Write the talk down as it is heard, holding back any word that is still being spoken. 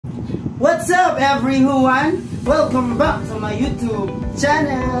What's up everyone? Welcome back to my YouTube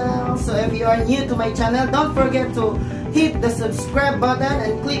channel. So if you are new to my channel, don't forget to hit the subscribe button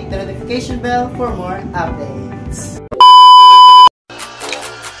and click the notification bell for more updates.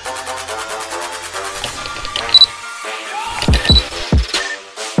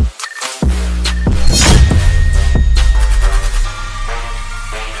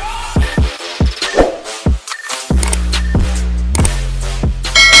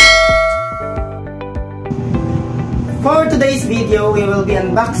 For today's video, we will be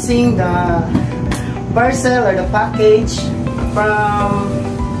unboxing the parcel or the package from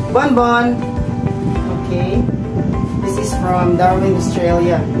Bonbon. Okay, this is from Darwin,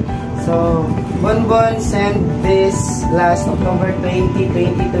 Australia. So Bonbon sent this last October 20,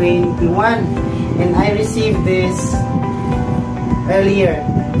 2021 and I received this earlier.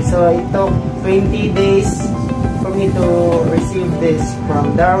 So it took 20 days for me to receive this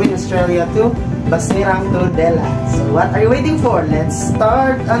from Darwin, Australia to Basirang Tudela. So what are you waiting for? Let's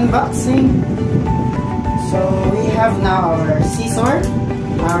start unboxing. So we have now our scissor,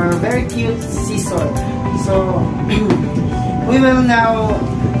 our very cute scissor. So we will now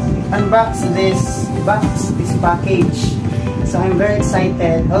unbox this box, this package. So I'm very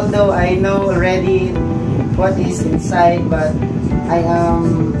excited, although I know already what is inside, but I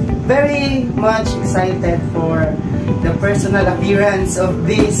am very much excited for the personal appearance of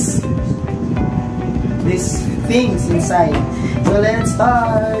these things inside. So let's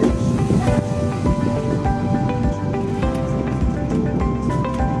start.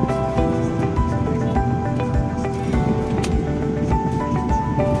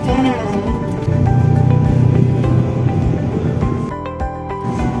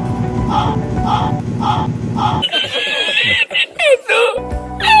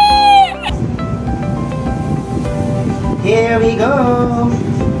 Here we go.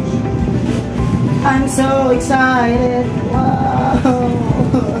 I'm so excited. Wow.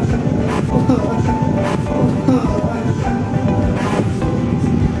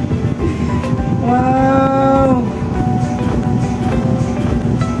 Wow.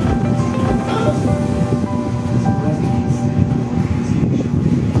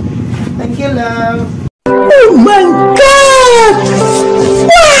 Thank you, love. Oh my God!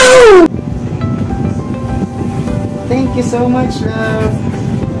 Wow! Thank you so much, love.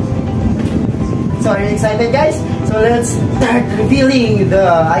 So are you excited, guys? So let's start revealing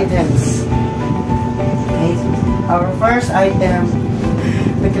the items. Okay. Our first item.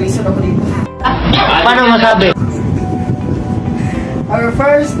 Nagkalisod ako dito. Paano masabi? Our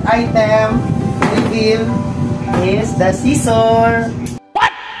first item reveal is the scissor.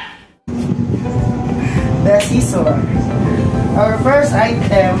 What? The scissor. Our first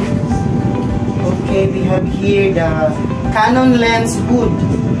item. Okay, we have here the Canon lens hood.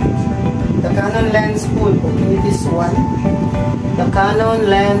 The Canon lens hood. Okay, this one. The Canon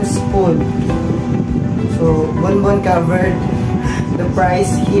lens hood. So, Bonbon covered the price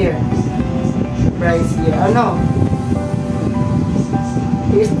here. The price here. Oh no.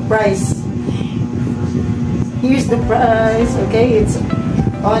 Here's the price. Here's the price. Okay, it's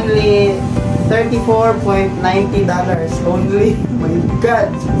only $34.90. Only. My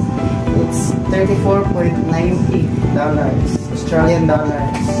God. It's $34.90 Australian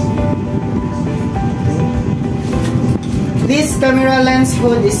dollars. This camera lens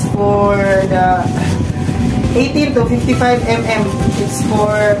hood is for the 18 to 55 mm. It's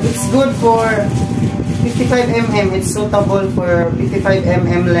good for 55 mm. It's suitable for 55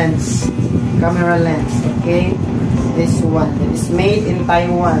 mm lens, camera lens. Okay, this one is made in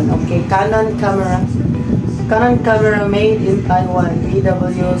Taiwan. Okay, Canon camera made in Taiwan.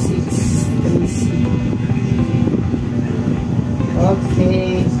 AW630C.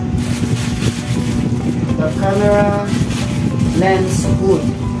 Okay, the camera lens hood.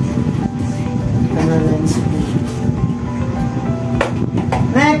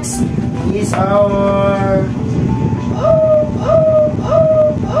 Next is our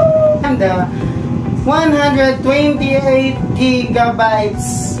the 128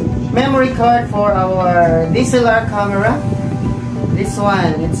 gigabytes memory card for our DSLR camera. This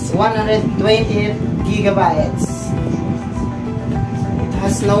one, it's 128 gigabytes. It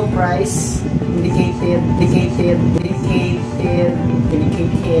has no price indicated.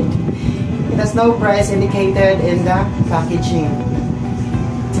 It has no price indicated in the packaging.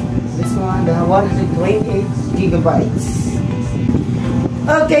 This one, the 128 gigabytes.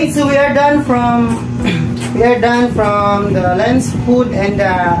 Okay, so we are done from the lens hood and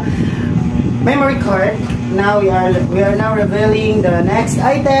the memory card. Now we are now revealing the next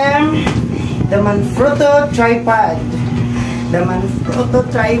item, the MANFROTTO tripod. the MANFROTTO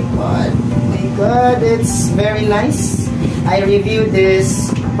tripod. My god, it's very nice. I reviewed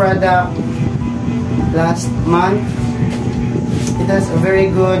this product last month. It has a very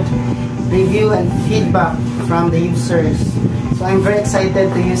good review and feedback from the users. So I'm very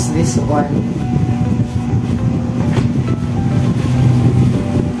excited to use this one.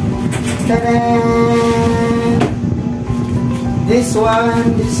 This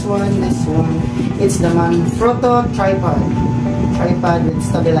one. It's the MANFROTTO tripod. Tripod with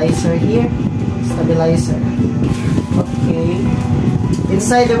stabilizer here. Stabilizer. Okay.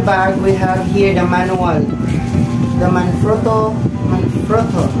 Inside the bag, we have here the manual. The MANFROTTO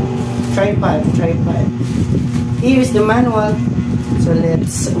tripod. Here is the manual. So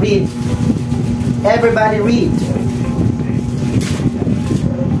let's read. Everybody read.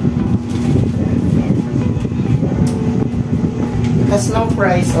 Has no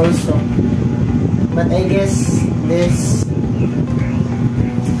price also, but I guess this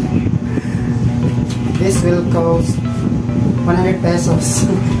will cost 100 pesos.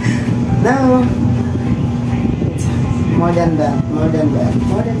 No, it's more than that.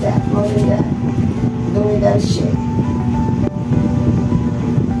 Doing that shit.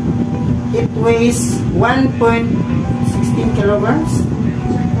 It weighs 1.16 kilograms.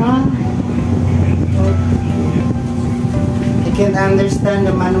 I can't understand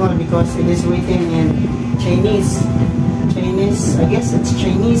the manual because it is written in Chinese. I guess it's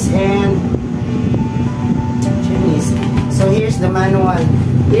Chinese. So here's the manual.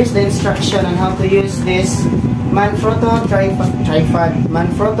 Here's the instruction on how to use this MANFROTTO tripod.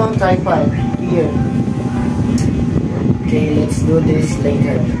 MANFROTTO tripod here. Okay, let's do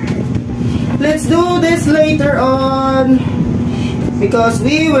this later on, because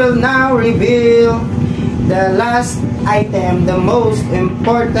we will now reveal the last item, the most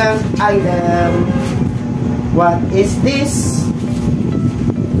important item. What is this?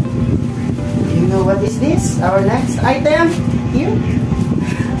 You know what is this? Our next item here.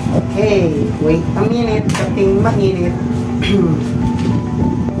 Okay, wait a minute. Kaping mainit.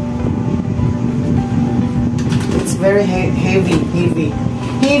 It's very heavy.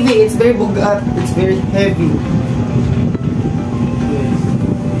 It's very bugat. It's very heavy.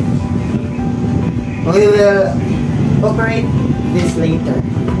 We will operate this later.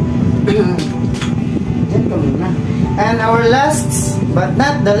 And our last but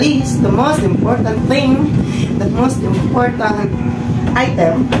not the least, the most important thing, the most important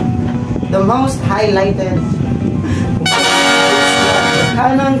item, the most highlighted, the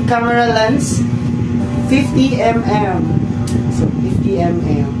Canon camera lens, 50mm. So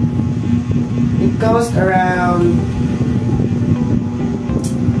 50mm. It costs around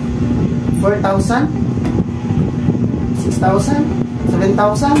 4,000, 6,000,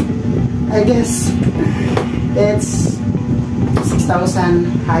 7,000. I guess it's 6,000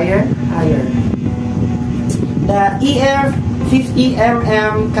 higher. The EF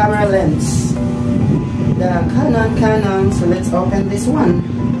 50mm camera lens, the Canon. So let's open this one.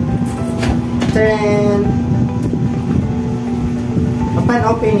 Upon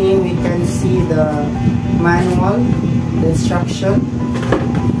opening, we can see the manual, the instruction,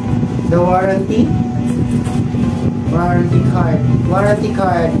 the warranty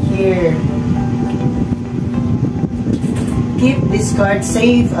card here. Keep this card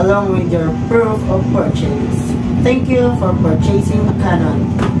safe along with your proof of purchase. Thank you for purchasing a Canon.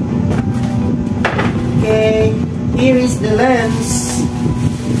 Okay, here is the lens,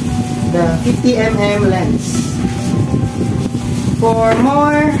 the 50mm lens. For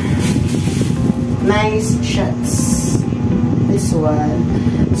more nice shots, this one.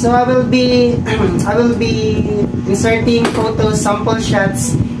 So I will be inserting photo sample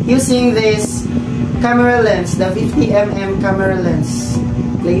shots using this camera lens, the 50mm camera lens.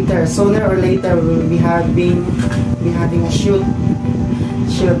 Later, sooner or later, we will be having a shoot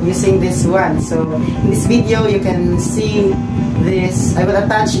using this one. So in this video, you can see this. I will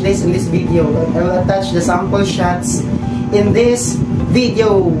attach this in this video. I will attach the sample shots in this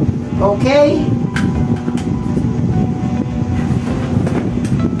video. Okay.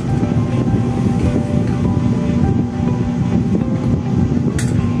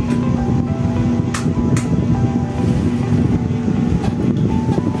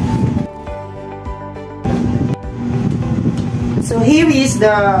 So here is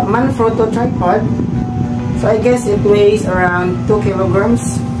the MANFROTTO tripod. So I guess it weighs around 2 kilograms,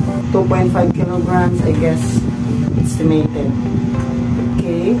 2.5 kilograms, I guess, estimated.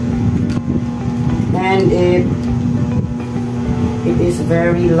 Okay. And it is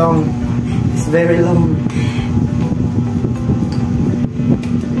very long. It's very long.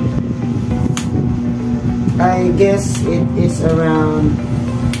 I guess it is around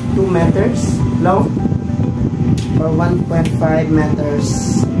 2 meters long or 1.5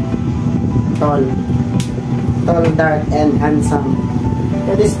 meters tall. Tall, dark, and handsome.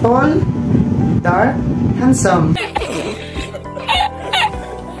 It is tall, dark, handsome.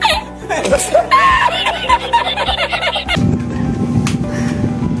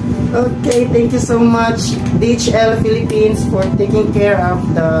 Okay, thank you so much DHL Philippines for taking care of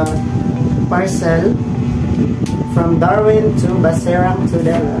the parcel from Darwin to Baserang to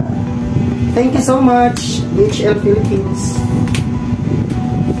Dela. Thank you so much DHL Philippines.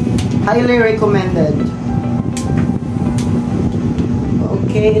 Highly recommended.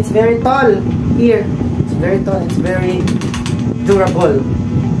 Okay, it's very tall here. It's very tall. It's very durable.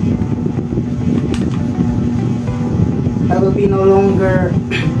 I will be no longer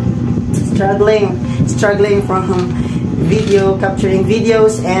struggling from capturing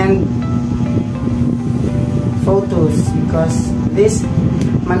videos and photos, because this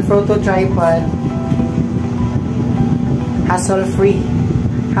MANFROTTO tripod hassle free.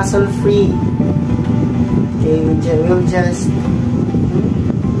 Okay, we will just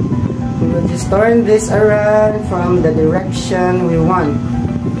turn this around from the direction we want.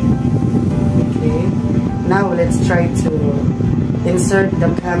 Okay, now let's try to insert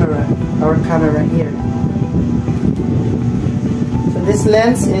our camera here. So this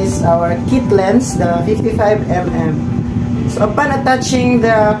lens is our kit lens, the 55mm. So upon attaching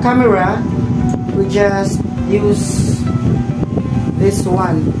the camera, we just use this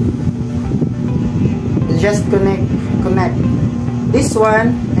one. Just connect this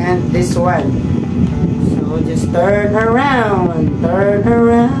one and this one. So just turn around, turn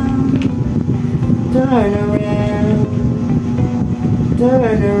around, turn around,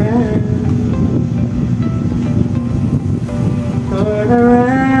 turn around, turn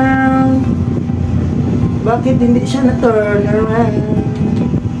around. Bakit hindi siya na turn around?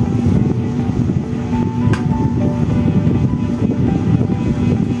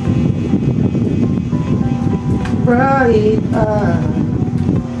 Right,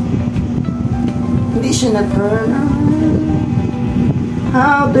 hindi siya na turn around.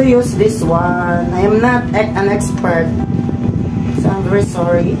 How to use this one? I am not an expert, so I'm very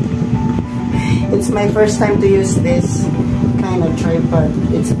sorry. It's my first time to use this kind of tripod.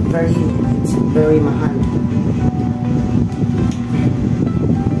 It's very mahal.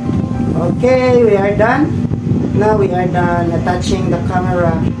 Okay, we are done. Now we are done attaching the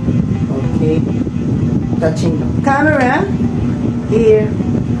camera. Okay, attaching the camera here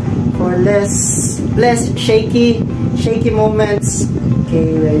for less shaky moments.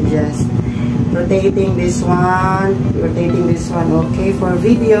 Okay, we're just rotating this one. Okay, for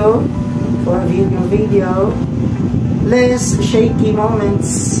video, less shaky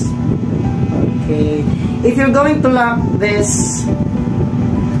moments. Okay, if you're going to lock this,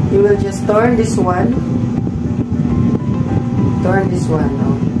 you will just turn this one.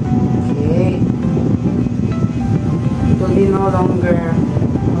 Okay, it will be no longer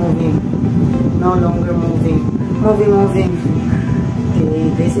moving. Okay,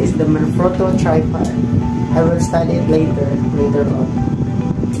 this is the MANFROTTO tripod. I will study it later on.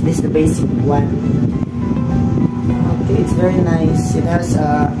 This is the basic one. Okay, it's very nice. It has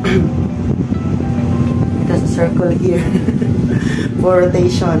a circle here for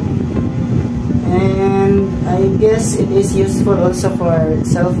rotation, and I guess it is useful also for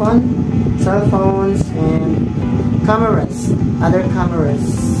cell phones and other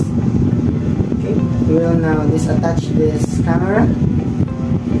cameras. Okay, we will now attach this camera.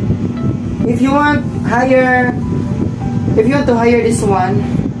 If you want to hire this one,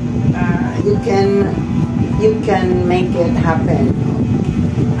 you can make it happen.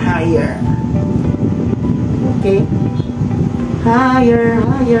 Higher. Okay, higher,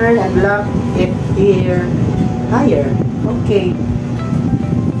 and lock it here. Higher. Okay,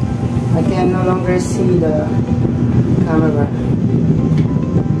 I can no longer see the camera.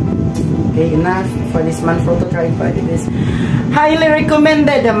 Okay, enough for this MANFROTTO tripod. It is highly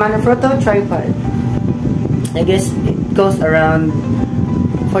recommended, the MANFROTTO tripod. I guess it goes around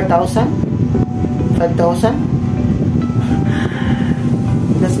 4,000, 5,000.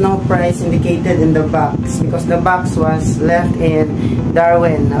 There's no price indicated in the box because the box was left in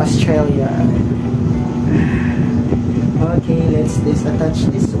Darwin, Australia. Okay, let's disattach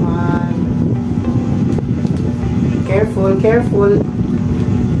this one. Careful.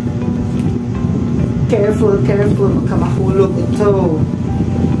 Baka mahulog ito.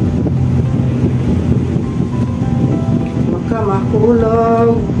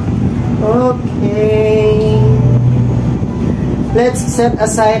 Okay. Let's set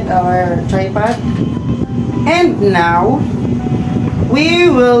aside our tripod. And now we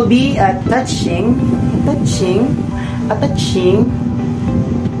will be attaching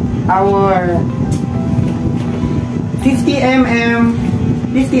our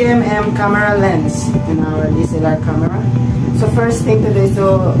 50mm camera lens in our DSLR camera. So first thing to do is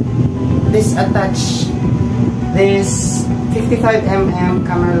to disattach this 55mm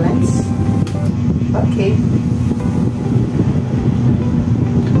camera lens. Okay.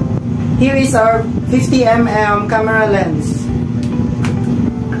 Here is our 50mm camera lens.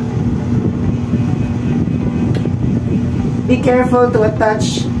 Be careful to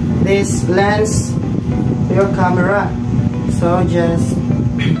attach this lens to your camera. So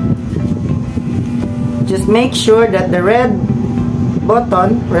just make sure that the red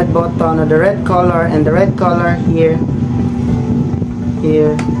button or the red color and the red color here,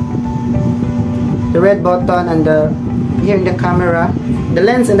 the red button and here in the camera, the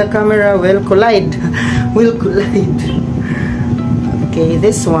lens and the camera will collide. Okay,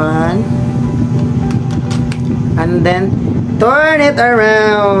 this one, and then turn it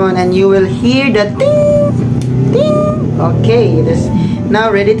around and you will hear the ding, ding. Okay, it is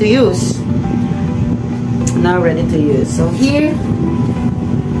now ready to use. So here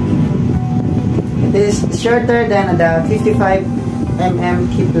it is shorter than the 55mm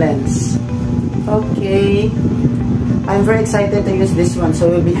kit lens. Okay, I'm very excited to use this one. So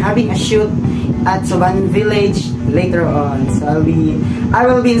we'll be having a shoot at Suban Village later on. So I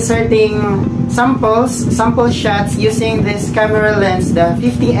will be inserting sample shots using this camera lens, the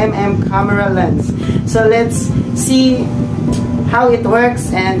 50mm camera lens. So let's see how it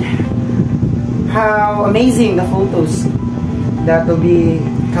works and how amazing the photos that will be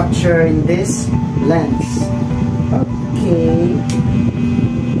captured in this lens. Okay,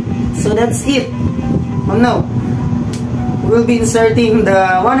 so that's it. Oh no, we'll be inserting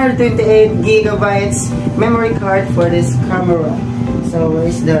the 128 gigabytes memory card for this camera. So where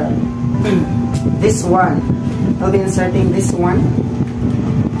is this one? I'll be inserting this one,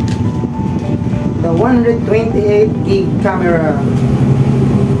 the 128 gig camera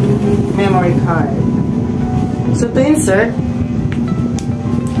memory card. So to insert,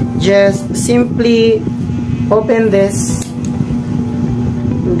 just simply open this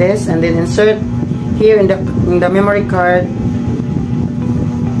and then insert here in the memory card.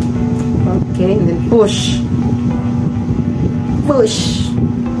 Okay, and then push.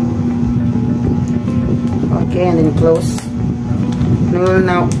 Okay, and then close. And we'll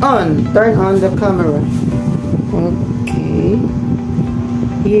now turn on the camera. Okay,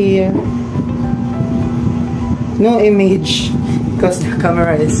 here no image because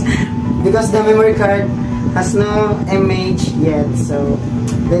the memory card has no image yet. So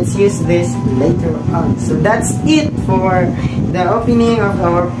let's use this later on. So that's it for the opening of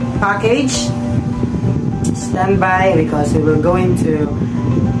our package. Stand by because we will go in the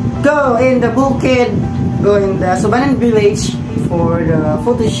Subanan Village for the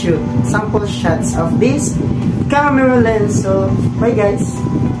photo shoot, sample shots of this camera lens. So bye guys.